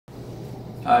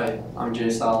Hi, I'm Jay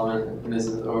Solomon, and this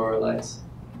is Aurora Lights.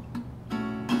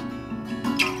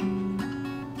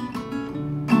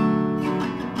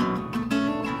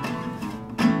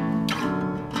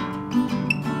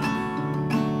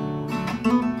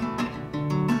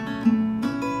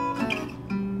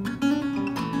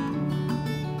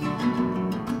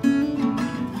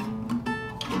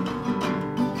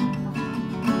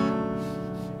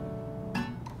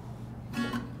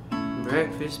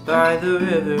 Breakfast by the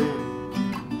river,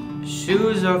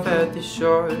 shoes off at the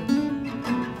shore.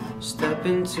 Step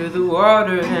into the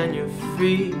water and you're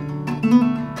free.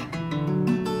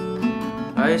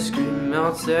 Ice cream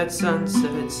melts at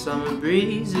sunset, summer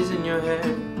breeze is in your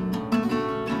hair.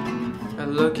 I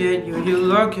look at you, you're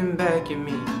looking back at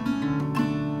me.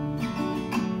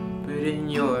 But in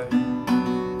your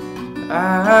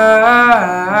eyes,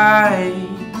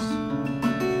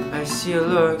 I see a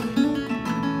look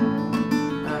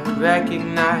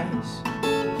recognize,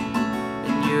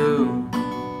 and you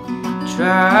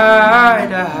try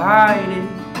to hide it,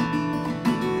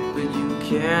 but you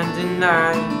can't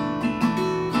deny.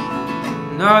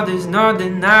 No, there's no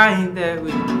denying that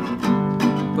we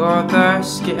both are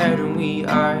scared and we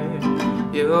are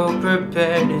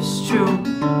ill-prepared, it's true.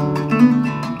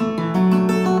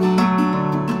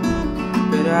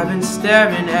 But I've been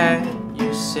staring at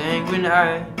your sanguine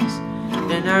eyes,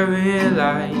 and I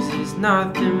realize there's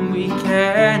nothing we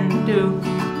can do.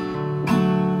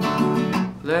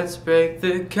 Let's break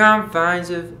the confines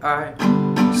of our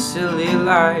silly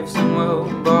lives, and we'll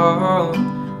both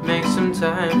make some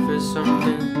time for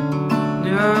something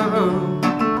new.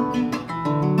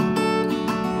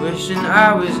 Wishing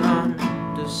I was on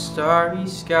the starry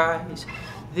skies,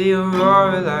 the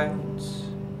Aurora Lights,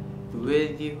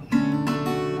 with you.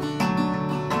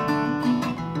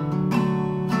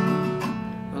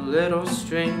 Little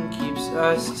string keeps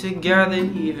us together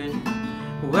even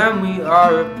when we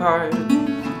are apart.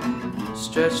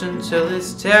 Stretch until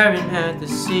it's tearing at the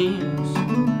seams.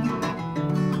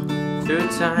 Through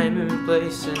time and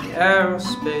place and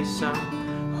aerospace,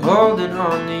 I'm holding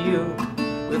on to you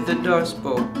with the Dust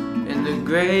Bowl and the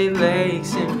Great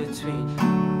Lakes in between.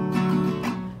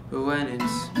 But when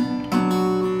it's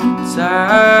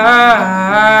time,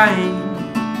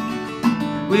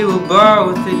 we will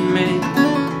both admit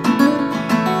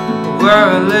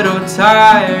we're a little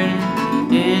tired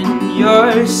in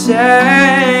your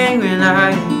sanguine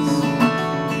eyes.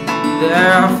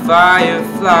 There are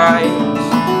fireflies,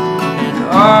 and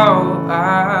all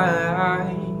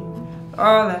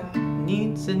I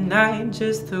need tonight,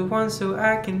 just the one, so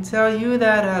I can tell you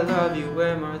that I love you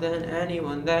way more than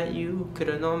anyone that you could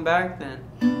have known back then.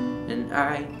 And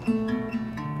I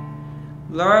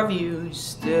love you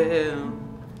still.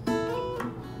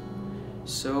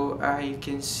 So I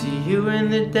can see you in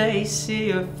the day, see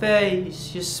your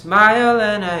face, you smile,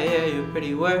 and I hear your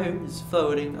pretty words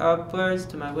floating upwards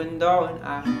to my window, and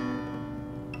I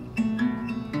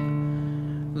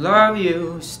love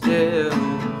you still.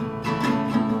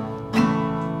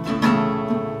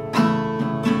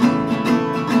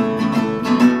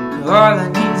 All I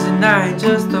need tonight,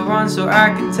 just the one, so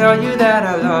I can tell you that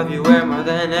I love you way more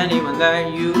than anyone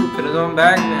that you could have known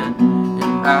back then.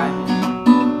 And I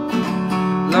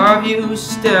love you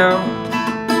still.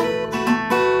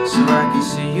 So I can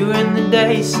see you in the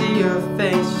day, see your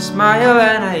face, you smile,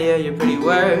 and I hear your pretty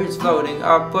words floating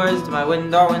upwards to my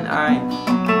window, and I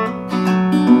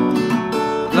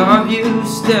love you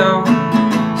still.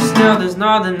 Still, there's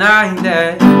no denying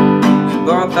that we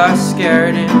both are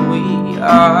scared and we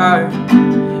are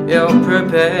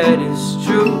ill-prepared, it's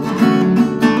true.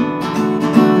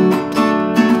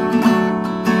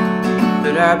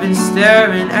 But I've been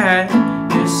staring at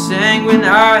your sanguine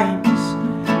eyes,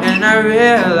 and I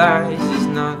realize there's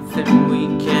nothing we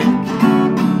can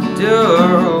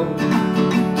do.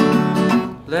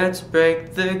 Let's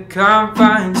break the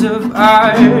confines of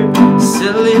our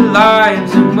silly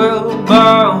lives, and we'll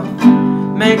both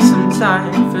make some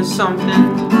time for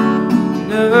something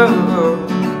new.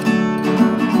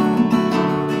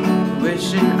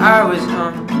 Wishing I was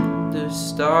on the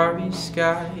starry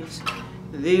skies,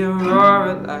 the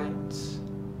Aurora Lights,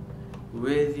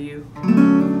 with you.